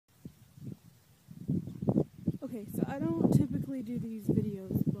Okay, so I don't typically do these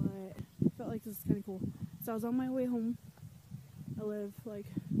videos, but I felt like this is kind of cool. So I was on my way home. I live like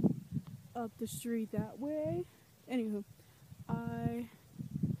up the street that way. Anywho, I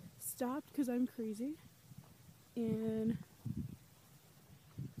stopped because I'm crazy and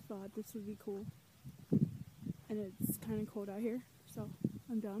thought this would be cool. And it's kind of cold out here, so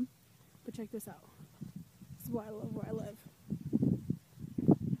I'm dumb. But check this out. This is why I love where I live.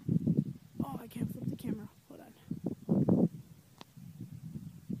 Oh, I can't flip the camera. Hold on.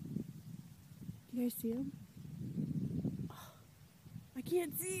 Do you guys see him? Oh, I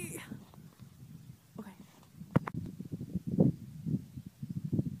can't see. Okay.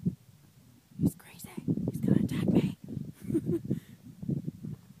 He's crazy. He's gonna attack me.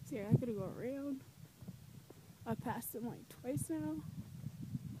 See, I gotta go around. I passed him like twice now.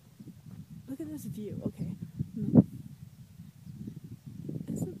 Look at this view. Okay.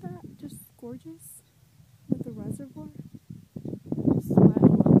 Isn't that just gorgeous? With the reservoir? This is why I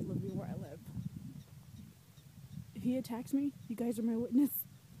love living where I live. If he attacks me, you guys are my witness.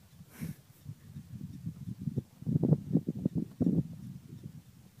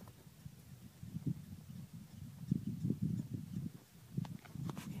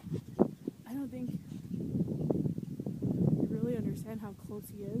 Okay. I don't think you really understand how close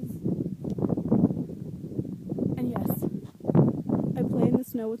he is. And yes, I play in the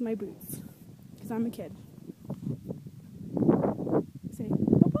snow with my boots. Because I'm a kid. Say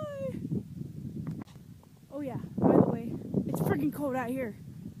bye-bye. Oh yeah, by the way, it's freaking cold out here.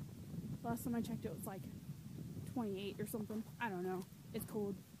 Last time I checked it was like 28 or something. I don't know. It's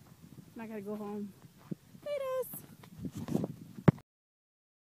cold. And I gotta go home. Laters!